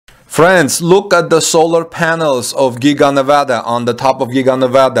Friends, look at the solar panels of Giga Nevada on the top of Giga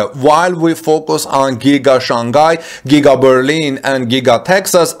Nevada. While we focus on Giga Shanghai, Giga Berlin, and Giga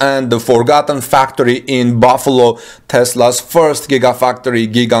Texas, and the forgotten factory in Buffalo, Tesla's first Gigafactory,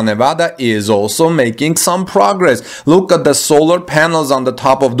 Giga Nevada, is also making some progress. Look at the solar panels on the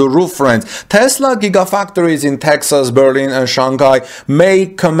top of the roof, friends. Tesla Gigafactories in Texas, Berlin, and Shanghai may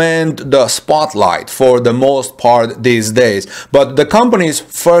command the spotlight for the most part these days, but the company's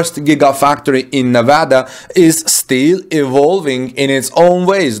first Gigafactory in Nevada is still evolving in its own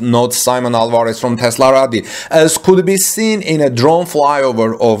ways, notes Simon Alvarez from Tesla Radi, as could be seen in a drone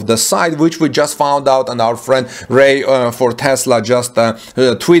flyover of the site, which we just found out, and our friend Ray for Tesla just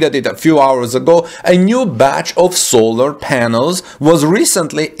tweeted it a few hours ago. A new batch of solar panels was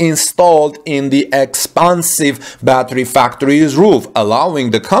recently installed in the expansive battery factory's roof,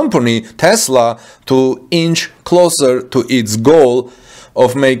 allowing the company Tesla to inch closer to its goal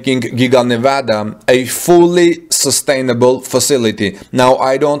of making Giga Nevada a fully sustainable facility. Now,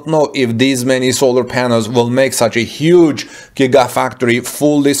 I don't know if these many solar panels will make such a huge Gigafactory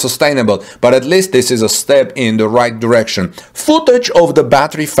fully sustainable, but at least this is a step in the right direction. Footage of the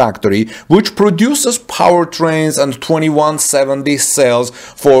battery factory, which produces powertrains and 2170 cells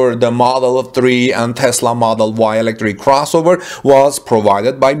for the Model 3 and Tesla Model Y electric crossover, was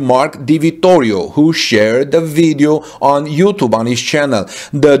provided by Mark Divittorio, who shared the video on YouTube on his channel.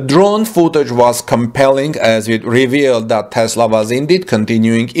 The drone footage was compelling, as it revealed that Tesla was indeed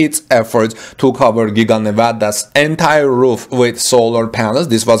continuing its efforts to cover Giga Nevada's entire roof with solar panels.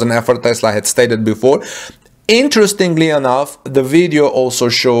 This was an effort Tesla had stated before. Interestingly enough, the video also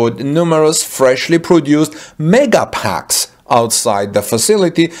showed numerous freshly produced Megapacks outside the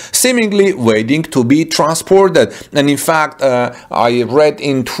facility, seemingly waiting to be transported. And in fact, I read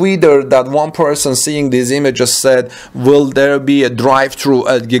in Twitter that one person seeing these images said, "Will there be a drive-through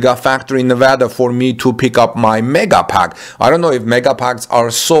at Gigafactory Nevada for me to pick up my Megapack?" I don't know if Megapacks are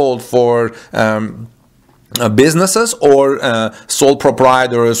sold for businesses or sole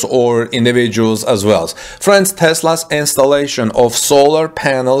proprietors or individuals as well. Friends, Tesla's installation of solar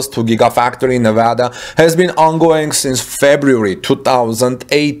panels to Gigafactory Nevada has been ongoing since February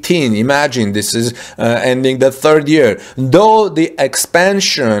 2018. Imagine, this is ending the third year, though the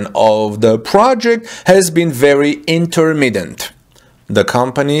expansion of the project has been very intermittent. The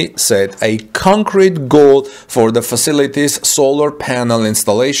company set a concrete goal for the facility's solar panel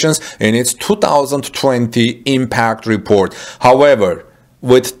installations in its 2020 impact report. However,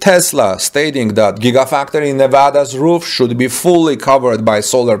 with Tesla stating that Gigafactory Nevada's roof should be fully covered by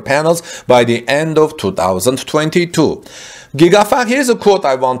solar panels by the end of 2022. Here's a quote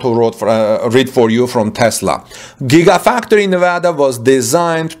I want to read for you from Tesla. Gigafactory Nevada was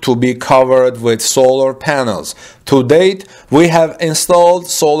designed to be covered with solar panels. To date, we have installed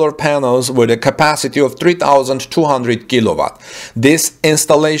solar panels with a capacity of 3,200 kilowatt. This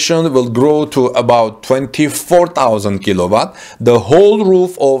installation will grow to about 24,000 kilowatt, the whole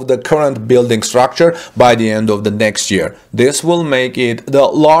roof of the current building structure, by the end of the next year. This will make it the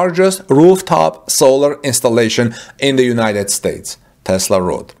largest rooftop solar installation in the United States, Tesla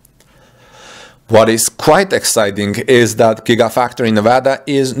wrote. What is quite exciting is that Gigafactory Nevada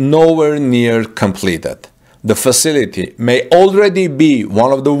is nowhere near completed. The facility may already be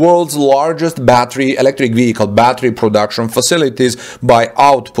one of the world's largest electric vehicle battery production facilities by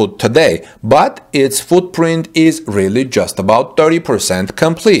output today, but its footprint is really just about 30%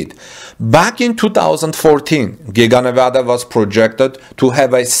 complete. Back in 2014, Giga Nevada was projected to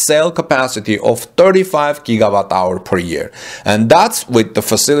have a cell capacity of 35 gigawatt-hour per year, and that's with the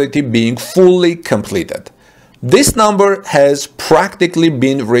facility being fully completed. This number has practically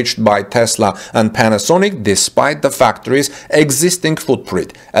been reached by Tesla and Panasonic despite the factory's existing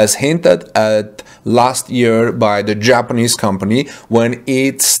footprint, as hinted at last year by the Japanese company when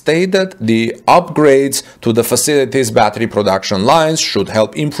it stated the upgrades to the facility's battery production lines should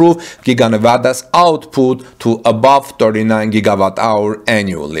help improve Giga Nevada's output to above 39 gigawatt-hour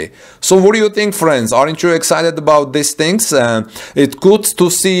annually. So what do you think, friends? Aren't you excited about these things? It's good to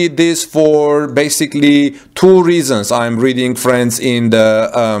see this for basically two reasons. I'm reading, friends, in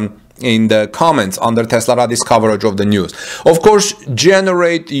the comments under Tesla Radi's coverage of the news. Of course,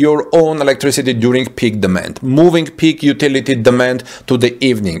 generate your own electricity during peak demand. Moving peak utility demand to the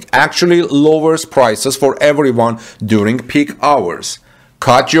evening actually lowers prices for everyone during peak hours.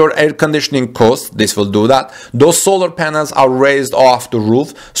 cut your air conditioning costs. This will do that. Those solar panels are raised off the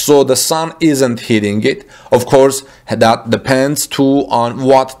roof, so the sun isn't hitting it. Of course, that depends too on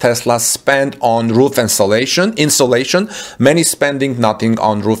what Tesla spent on roof insulation. Many spending nothing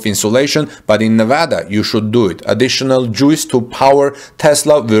on roof insulation, but in Nevada, you should do it. Additional juice to power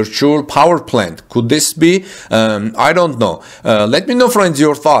Tesla virtual power plant. Could this be? I don't know. Let me know, friends,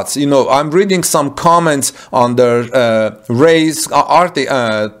 your thoughts. You know, I'm reading some comments on the Ray's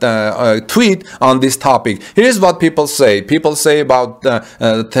tweet on this topic. Here's what people say. People say about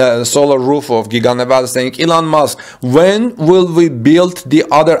the solar roof of Giga Nevada, saying, Elon Musk, when will we build the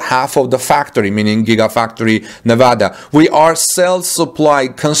other half of the factory, meaning Gigafactory Nevada? We are cell supply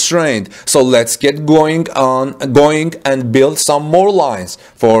constrained, so let's get going and build some more lines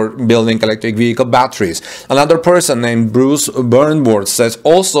for building electric vehicle batteries. Another person named Bruce Burnworth says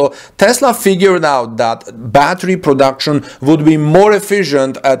also Tesla figured out that battery production would be more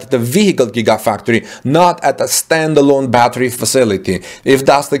efficient at the vehicle Gigafactory, not at a standalone battery facility. If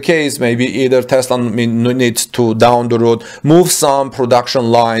that's the case, maybe either Tesla needs to down the road move some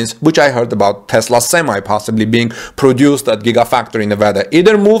production lines, which I heard about Tesla Semi possibly being produced at Gigafactory Nevada.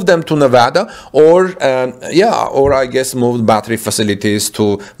 Either move them to Nevada or I guess move battery facilities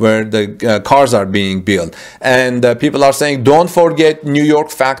to where the cars are being built. And people are saying don't forget New York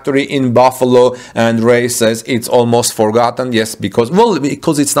factory in Buffalo, and Ray says it's almost forgotten. Yes, because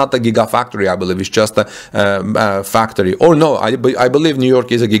it's not a Gigafactory, I believe it's just a factory. Or no, I believe New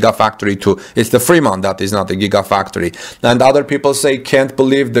York is a Gigafactory too. It's the Fremont that is not a Gigafactory. And other people say can't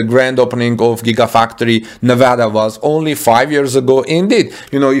believe the grand opening of Gigafactory Nevada was only 5 years ago. Indeed,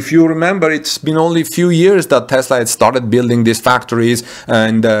 you know, if you remember, it's been only a few years that Tesla had started building these factories,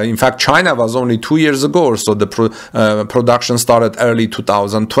 and in fact China was only 2 years ago or so. The production started early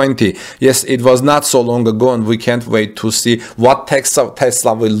 2020. Yes, it was not so long ago, and we can't wait to see what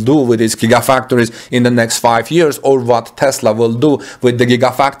Tesla will do with its Gigafactories in the next 5 years, or what Tesla will do with the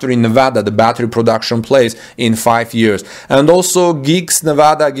Gigafactory Nevada, the battery production place, in 5 years. And also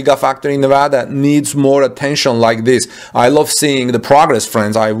Gigafactory Nevada needs more attention like this. I love seeing the progress,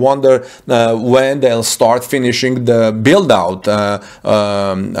 friends. I wonder when they'll start finishing the build out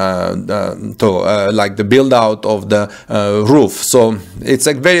like the build out of the roof. So it's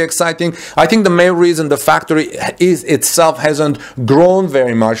very exciting. I think the main reason the factory itself hasn't grown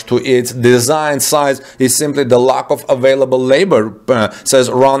very much to its design size is simply the lack of available labor, says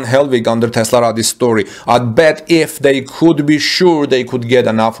Ron Helvig under Tesla Radi's story. I'd bet if they could be sure they could get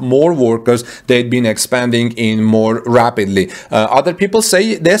enough more workers, they'd been expanding in more rapidly. Other people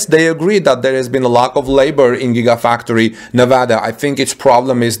say this, they agree that there has been a lack of labor in Gigafactory Nevada. I think its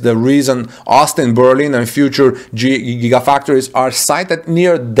problem is the reason Austin, Berlin, and future Gigafactories are sited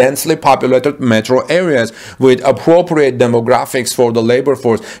near densely populated metro areas with appropriate demographics for the labor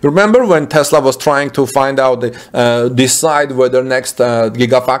force. Remember when Tesla was trying to find out, decide whether next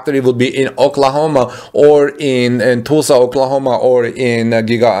Gigafactory would be in Oklahoma or in Tulsa, Oklahoma, or in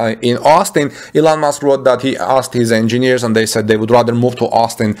Austin? Elon Musk wrote that he asked his engineers, and they said they would rather move to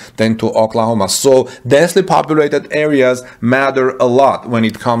Austin than to Oklahoma. So densely populated areas matter a lot when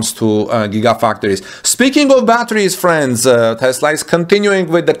it comes to Gigafactories. Speaking of batteries, friends, Tesla is continuing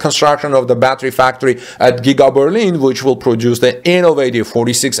with the construction of the battery factory at Giga Berlin, which will produce the innovative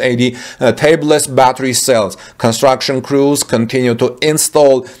 4680 tableless battery cells. Construction crews continue to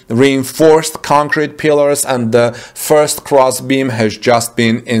install reinforced concrete pillars, and the first cross beam has just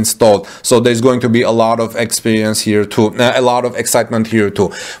been installed. So there's going to be a lot of experience here too, a lot of excitement here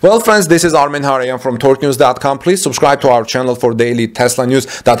too. Well, friends, this is Armin Harayan from TorqueNews.com. Please subscribe to our channel for daily Tesla news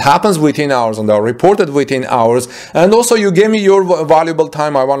that happens within hours and are reported within hours. And also, you gave me your valuable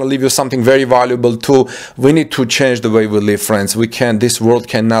time. I want to leave you something very valuable too. We need to change the way we live, friends. This world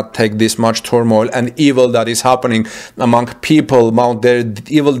cannot take this much turmoil and evil that is happening among people, among their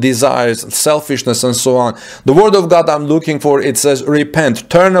evil desires, selfishness, and so on. The word of God I'm looking for, it says, repent,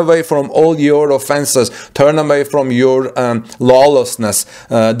 turn away from all your offenses, turn away from your lawlessness,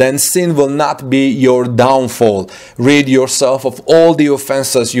 then sin will not be your downfall. Rid yourself of all the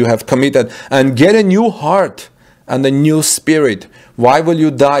offenses you have committed and get a new heart and a new spirit. Why will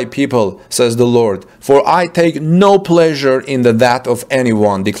you die, people, says the Lord? For I take no pleasure in the death of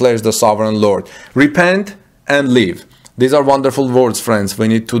anyone, declares the sovereign Lord. Repent and live. These are wonderful words, friends. We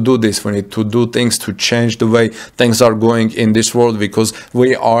need to do this. We need to do things to change the way things are going in this world, because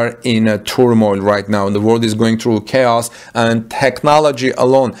we are in a turmoil right now. The world is going through chaos, and technology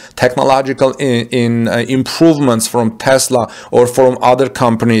alone, technological improvements from Tesla or from other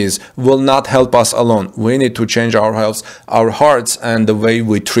companies will not help us alone. We need to change our hearts and the way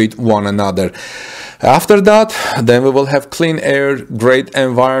we treat one another. After that, then we will have clean air, great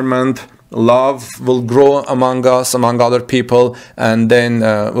environment, love will grow among us, among other people, and then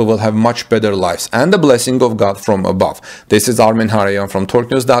we will have much better lives and the blessing of God from above. This is Armin Harayan from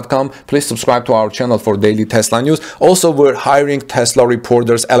TorqueNews.com. Please subscribe to our channel for daily Tesla news. Also, we're hiring Tesla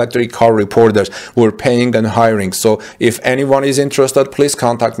reporters, electric car reporters. We're paying and hiring. So if anyone is interested, please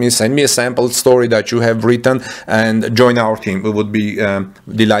contact me, send me a sample story that you have written, and join our team. We would be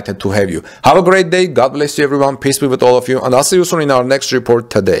delighted to have you. Have a great day. God bless you, everyone. Peace be with all of you, and I'll see you soon in our next report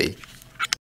today.